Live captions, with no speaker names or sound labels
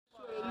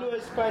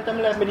lowest point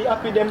I'm like, me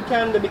happy them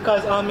time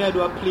because me I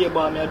do a play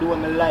ball, me I do what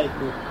me like,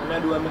 bro. Me I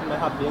do what make me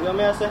happy. You know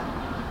what I say?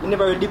 Me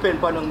never really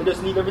depend on them. Me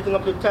just leave everything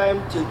up to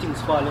time till things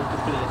fall into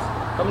place.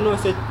 Come know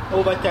say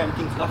over time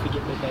things have to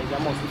get better. It's a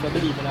must if you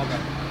believe in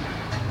that.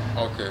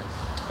 Okay.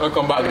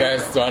 Welcome back,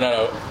 guys, to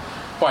another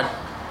part.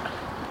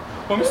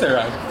 What me say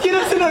wrong? You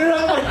don't say nothing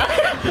wrong.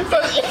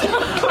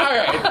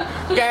 Alright.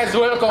 Guys,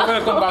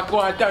 welcome back.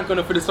 Well, thank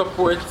you for the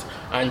support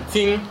and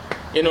thing.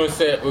 You know,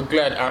 say we're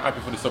glad and happy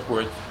for the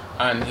support.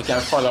 And you can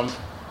follow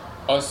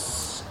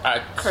us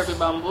at Kirby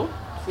Bamboo,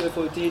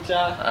 Skillful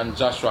Teacher, and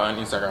Joshua on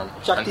Instagram.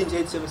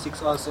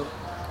 Chuckteens876 also.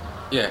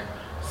 Yeah.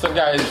 So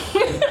guys,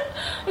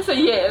 so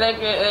yeah, like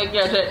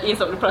you're trying to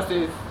ease up the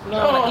process.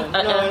 No.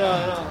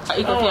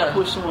 You can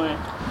push more.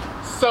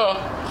 so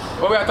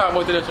what we are talking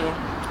about today, Chimo?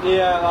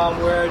 Yeah,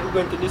 we're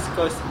going to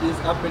discuss is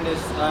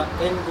happiness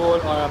end goal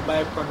or a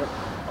byproduct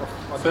of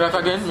Say that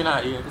again, me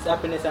not hear. Is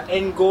happiness an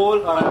end goal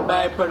or a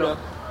byproduct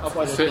of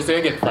other So things?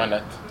 you get from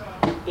that?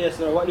 Yes,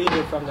 sir. What do you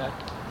get from that?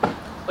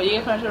 What you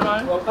get from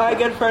Sharon? Well, I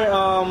get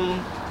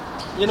from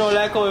you know,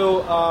 like how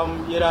your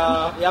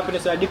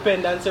happiness are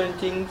depend on certain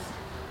things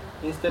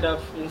instead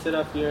of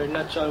your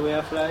natural way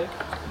of life.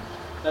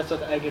 That's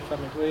what I get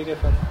from it. What do you get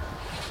from it?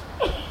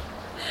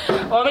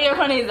 What I get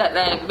from it is that,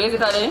 like,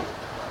 basically,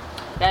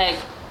 like,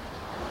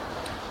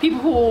 people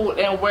who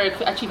work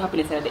to achieve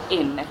happiness at the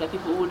end, like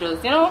people who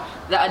just, you know,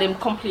 that are them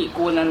complete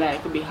goal in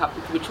life to be happy,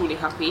 to be truly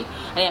happy.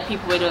 And yeah,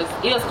 people who just,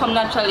 it just come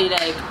naturally,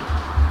 like,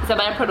 it's a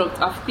byproduct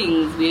of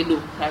things we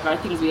do, like, or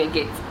things we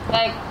get.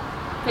 Like,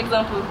 for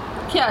example,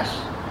 cash.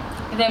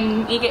 And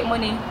then me get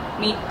money,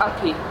 me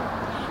happy.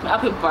 Me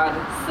happy bad.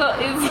 So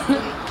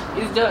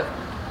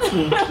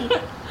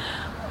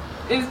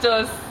it's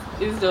just,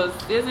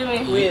 you see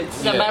me? Wait,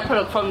 it's a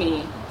byproduct for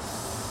me.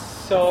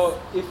 So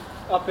if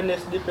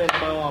happiness depends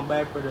on one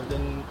byproduct,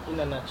 then in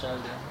a natural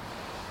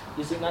then.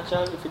 Is it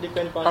natural if it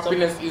depends on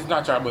Happiness something? is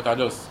natural, but I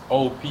just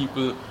how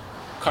people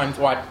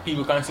what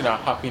people consider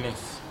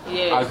happiness.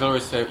 Yeah. As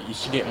Laura said, you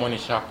should get money,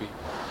 she happy.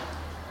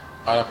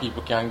 Other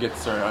people can get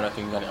certain other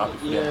things and happy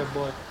for Yeah, them.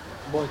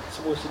 but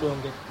suppose she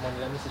don't get money,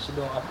 let me say she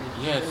don't happy.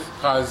 Yes,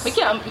 because We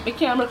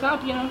can't break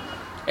up, you know.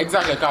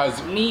 exactly,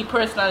 because Me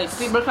personally,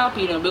 see break up,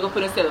 you know, big up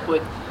on yourself,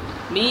 but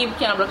me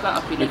can't break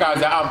up, you know. because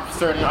they have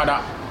certain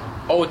other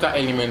outer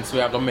elements we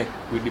have to make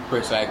with the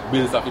person, like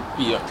bills of it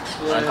pay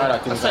and other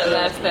things. Certain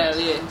like lifestyle,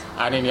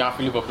 yeah. And then you have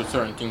to live up to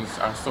certain things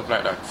and stuff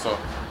like that. So,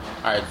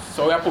 alright,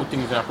 so we have put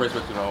things in a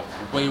perspective now.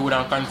 What you would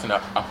consider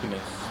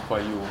happiness for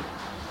you?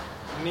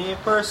 Me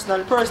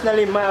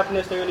personally my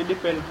happiness really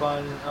depends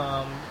on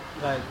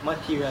like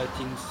material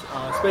things.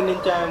 Spending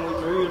time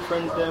with my real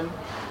friends them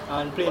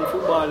and playing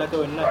football that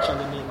will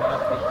naturally make me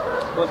happy.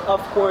 But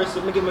of course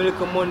if I give me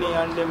little money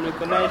and them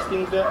little nice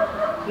things there,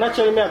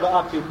 naturally me I go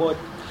happy, but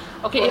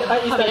Okay, it's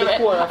like the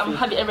core of it.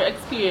 have you ever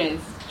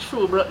experienced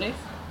true brightness?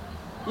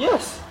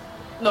 Yes.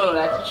 No,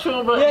 like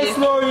true brightness. Yes,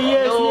 no,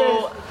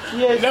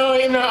 yes. No,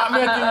 you know,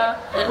 I'm not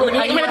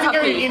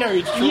thinking.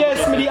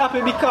 Yes, me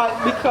happy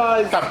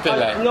because Capital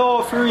line.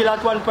 no, for real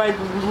at one point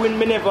when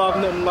me never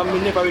have nothing, but me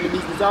never really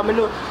business. I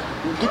know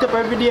get up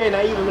every day and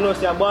I even know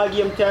say a ball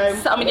game time.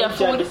 So me there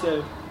food?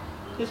 Myself.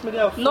 Yes, me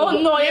there food. No,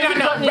 No.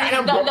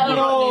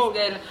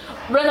 then.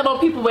 Brand about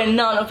people when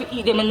none of you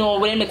eat them and know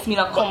where the next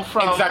meal come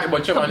from. Exactly,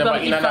 but you never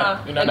in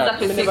that.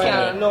 Exactly, Me so you never,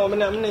 can't. no, me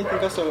not think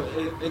that's so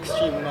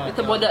extreme. No. It's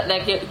about that,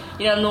 like, you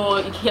don't know,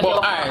 you have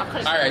But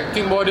alright,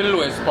 think about the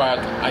lowest part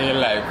of your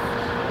life.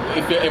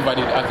 If you ever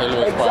did at the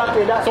lowest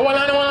Exactly, part.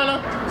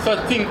 that. So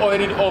so think how you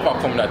did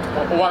overcome that.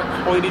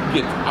 How you did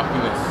get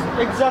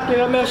happiness.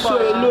 Exactly, I'm sure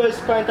the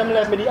lowest point I'm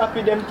like, me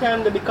happy them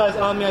time because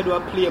me I do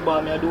a play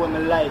ball, me I do what I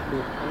like, bro.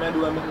 Me I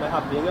do what make me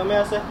happy. You know what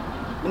I say?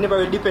 Me never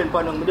really depend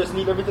on them, me just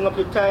leave everything up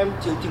to time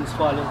till things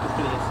fall into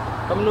place.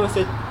 Come know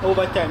say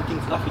over time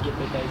things have to get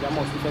better. It's a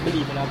must if you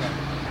believe in that.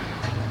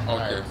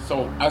 Okay,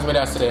 so as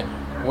I say,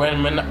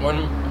 when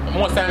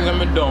most times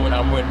when I'm down,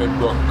 I'm when I'm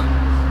broke.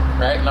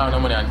 Right now, no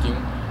money and thing.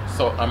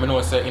 So I know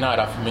say in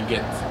order for me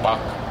get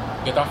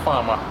a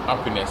form of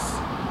happiness,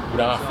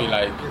 would I feel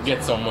like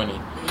get some money.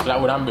 So that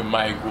wouldn't be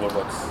my goal,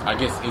 but I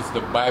guess it's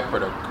the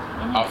byproduct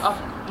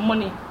of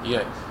money.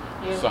 Yeah.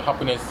 So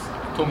happiness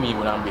to me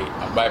wouldn't be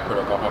a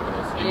byproduct of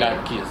happiness in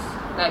that case.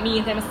 Like me,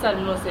 anytime I start,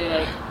 you know, say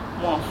like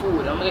want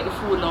food, I'm gonna get the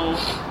food now,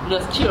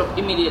 just cheer up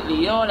immediately.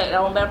 You know, like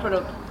that one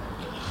byproduct.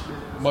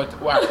 But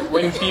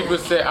when people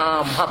say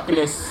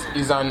happiness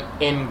is an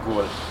end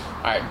goal,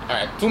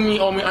 alright. To me,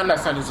 how me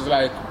understand this is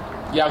like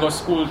you go to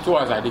school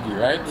towards a degree,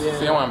 right? Yeah.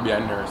 So you want to be a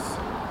nurse.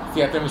 So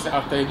you tell me say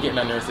after you get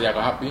a nurse, you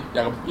go happy. You get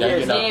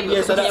that.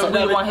 Yes, so that's we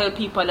want to help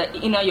people that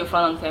in your for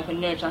a long time for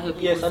nurture and help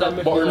people. Yes, So,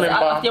 but remember,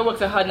 after you work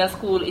so hard in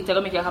school, it's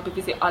gonna make you happy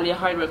to see all your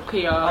hard work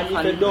pay off And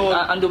if you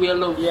don't- and do what you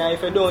love. Yeah,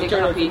 if you don't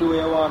turn out to do what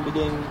you want, but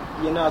then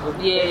you're not going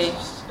Yeah.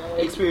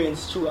 to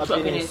experience true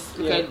happiness.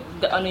 Because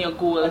the honor your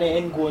goal. And the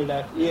end goal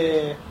that,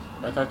 yeah.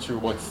 That's true,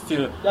 but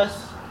still, That's,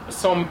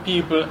 some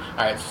people,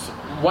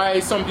 why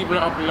some people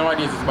not happy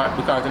nowadays is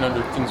because they don't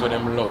do things with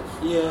them love.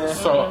 yeah.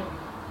 So,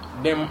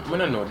 them, I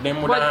don't know,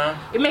 them would But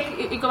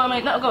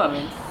government, not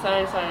government,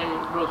 sorry,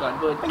 broken,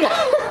 but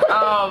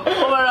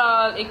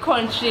overall, a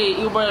country,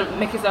 it will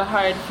make it so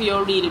hard for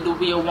you really do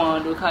what you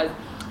want, because,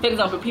 for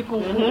example, people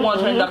who want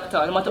to be a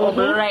doctor, no matter how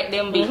bright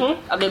them be,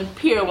 of them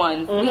pure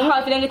ones, it's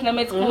hard for them get in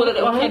med school,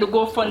 they want to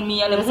go fund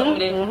me and them something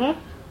there.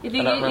 You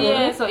think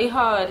yeah, so it's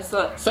hard.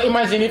 So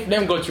imagine if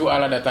them go through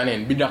all of that and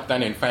then be doctor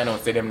and then find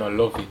out say them not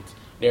love it,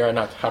 they are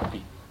not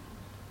happy.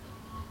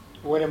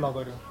 What am I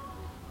going to do?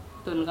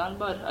 Don't go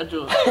bad, a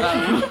joke. I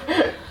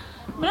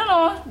don't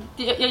know,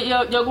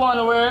 you're going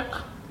to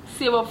work,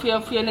 save up for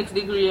your next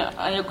degree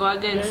and you go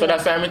again. So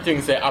that's why I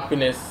think say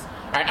happiness.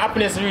 And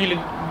happiness really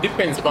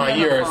depends on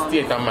your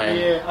state of mind.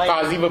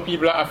 Because even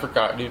people in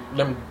Africa,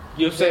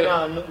 you say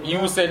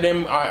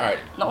them alright.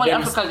 Not only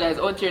Africa guys,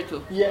 out here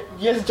too. Yeah,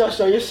 yes,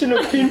 Joshua, you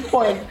shouldn't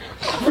pinpoint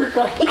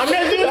Africa. I'm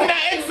just using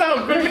that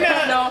example.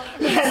 No.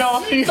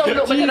 So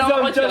look better than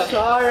what you Joshua,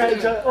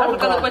 alright.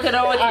 Africa look better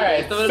than what you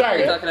Alright,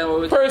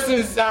 sorry.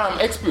 Persons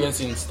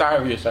experiencing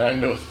starvation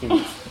and those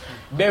things,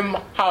 them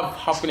have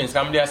happiness.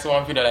 I'm there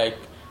someone feel like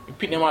you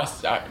pick them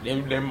as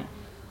them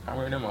I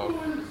wear them out.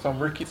 Some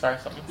rickets or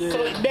something. Yeah.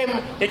 So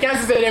them, you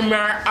can't say them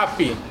are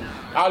happy.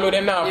 Although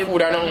them not have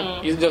food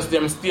and it's just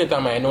them state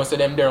of mind. No, say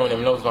them there on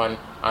them loved one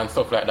and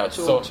stuff like that.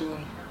 True.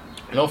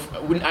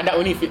 We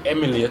need to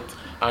emulate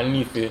and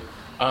need to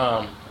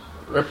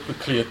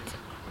replicate.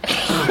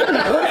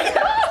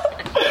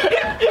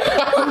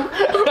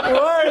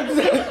 Words.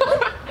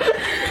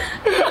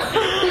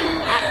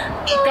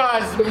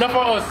 Because enough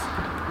of us,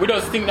 we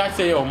just think that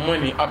say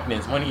money equal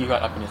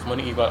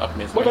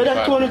happiness. But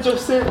that's what you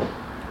just said.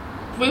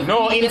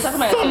 No, in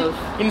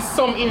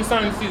some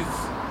instances,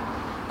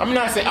 I'm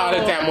not saying all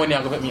the time money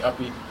will make me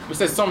happy. We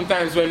say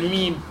sometimes when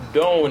me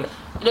down,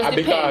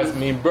 because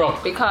me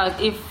broke. Because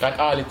if not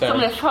all the time. Some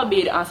less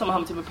forbid and some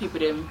harm to people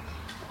them,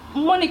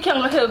 money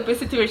cannot help the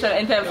situation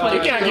in terms of you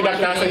can't give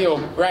that and say, yo,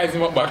 rise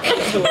him up back.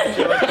 You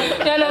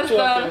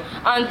understand?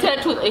 And tell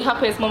the truth, the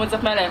happiest moments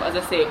of my life, as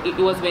I say, it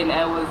was when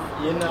I was...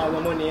 You know the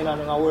money, you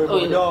know worry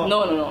about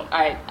No.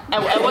 Alright.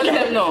 I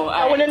wasn't, no.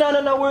 I wouldn't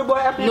know worry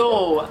about happiness.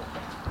 No.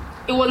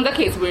 It wasn't the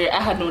case where I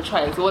had no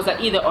choice. It was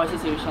an either or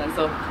situation.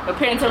 So my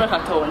parents are back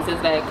at town, so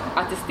it's like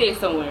I had to stay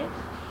somewhere.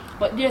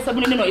 But there's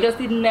something, it just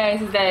did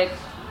nice. It's like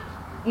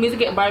me to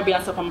get Barbie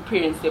and stuff from my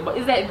parents there. But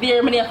it's like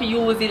there many have to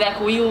use it, like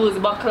we use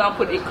buckle and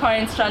put the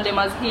current strand them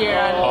as here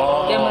and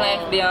them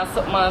like they and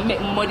something and make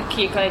mud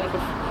cake and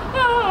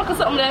like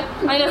something there.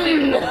 And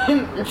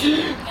it just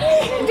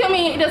did to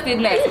me, it just did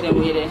nice to them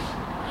really.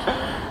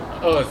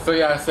 Oh, so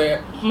yeah, say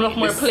much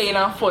more plain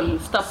and fun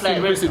stuff like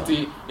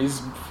simplicity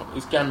is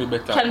can be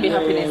better. Can be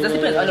happiness. That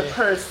depends on the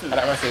person.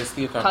 That was a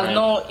state of mind. Because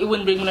no, it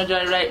wouldn't bring me no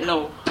joy right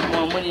now.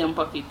 More money in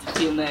pocket,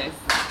 feel nice.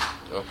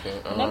 Okay.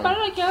 Never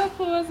like your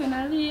pose in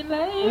a real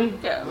life.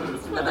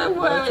 What a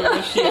worry.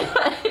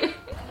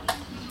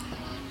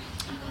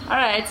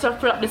 Alright, so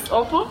to wrap this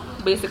up,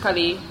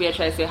 basically we are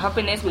trying to say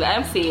happiness. Well,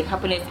 I'm saying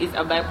happiness is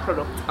a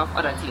byproduct of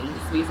other things,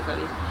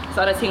 basically.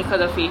 So other things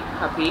cause of feel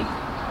happy.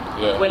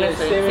 Yeah. When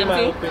same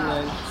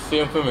opinion.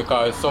 Same for me,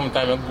 because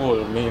sometimes a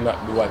goal may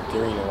not be what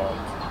you really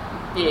want.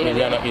 Yeah. Maybe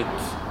not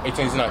it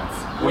is not.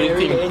 What you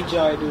really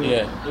enjoy doing.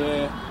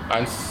 Yeah.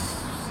 And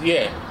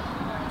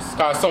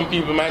because some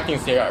people might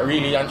think they are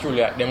really and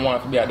truly they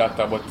want to be a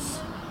doctor, but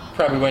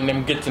probably when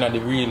them get into the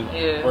real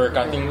work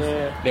and things,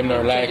 them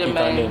not like it,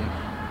 and then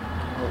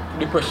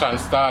depression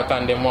start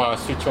and them want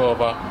to switch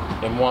over,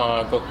 them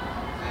want to go.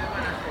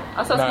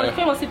 I saw some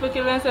famous people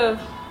kill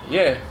themselves.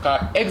 Yeah,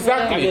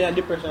 exactly. Yeah,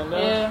 depression.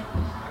 Yeah.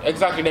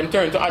 Exactly, them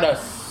turn to other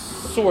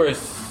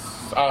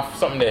source of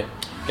something there.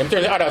 Them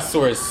turn to other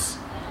source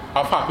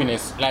of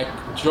happiness, like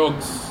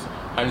drugs,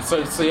 and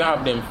so you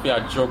have them fear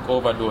drug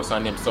overdose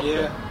and them stuff.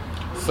 Yeah.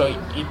 So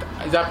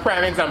it's a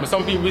prime example.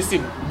 Some people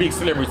see big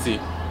celebrity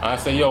and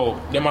say, yo,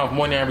 them have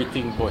money and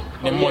everything, but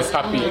they're most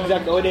happy.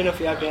 Exactly, how they know if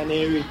you're happy and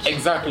they're rich.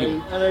 Exactly.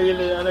 And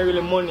they're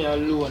really money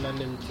alone and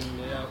them things.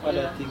 They have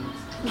other things.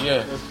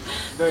 Yeah.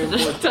 Very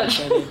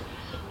important.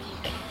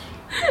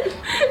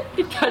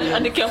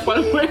 And the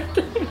careful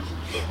word.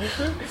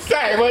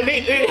 Sorry, well,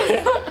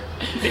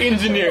 the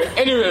engineer.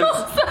 Anyways,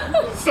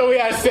 so we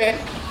are say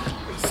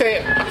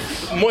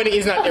money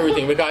is not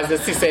everything, because the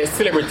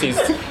celebrities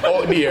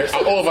out there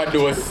are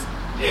overdose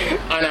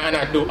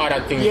and do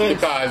other things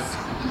because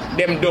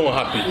them don't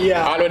happy.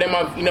 Yeah. Although them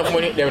have enough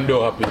money, them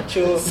don't happy.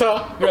 True.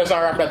 So we just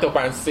wrap that up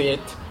and say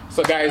it.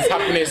 So guys,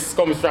 happiness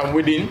comes from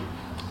within,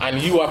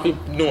 and you have to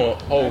know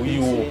how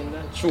you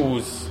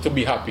choose to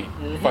be happy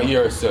for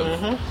yourself.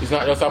 It's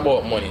not just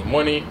about money.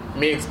 Money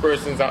makes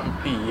persons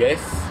happy,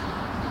 yes,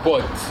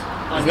 but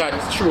it's not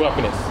true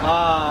happiness.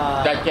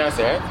 That can't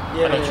say, right?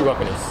 Yeah, not true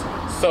happiness.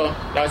 So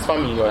that's for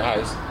me, your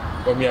highs.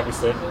 What me have to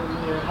say?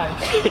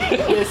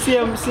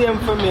 Yeah, same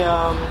for me.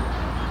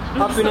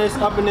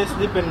 Happiness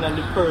depends on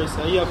the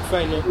person. You have to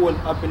find your own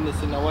happiness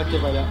in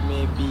whatever that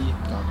may be.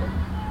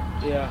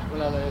 Okay. Yeah,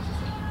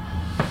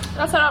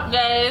 That's up,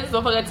 guys.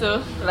 Don't forget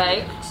to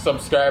like,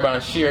 subscribe,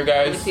 and share,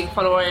 guys.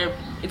 Follow our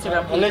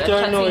Instagram page at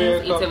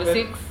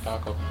Chatting876.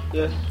 Okay.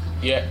 Yeah.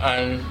 Yeah,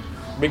 and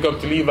Big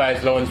up to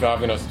Levi's Lounge for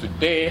having us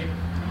today.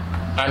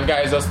 And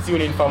guys, just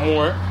tune in for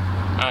more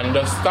and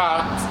just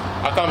start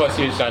a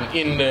conversation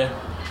in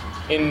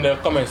the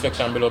comment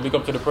section below. Big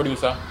up to the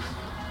producer.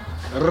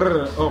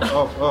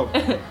 Up.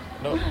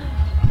 No,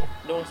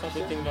 don't start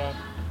the thing that.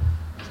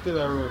 Still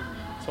a road.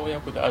 So we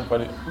have to put the ad for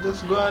it.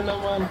 Just go on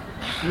now, man.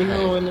 Me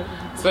know when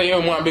So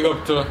you want big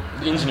up to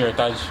the engineer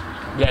Taj,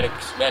 behind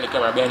the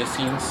camera, behind the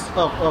scenes.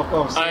 Up.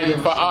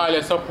 And for all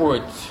the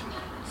support.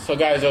 So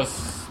guys,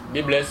 just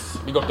be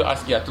blessed. Big up to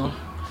Askia too.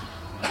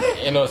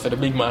 You know, so the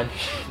big man.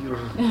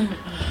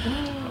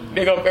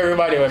 Big up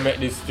everybody who make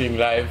this thing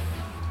live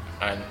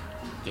and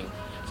thing.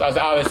 So as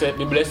I always say,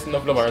 be blessed,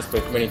 enough love and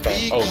respect many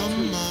times. Out.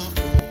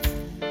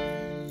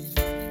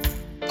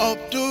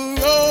 Up the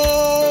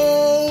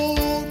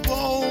road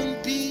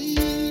won't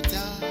be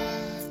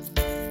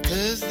dark,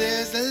 'cause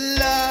there's a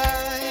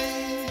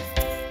light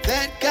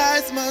that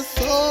guides my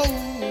soul.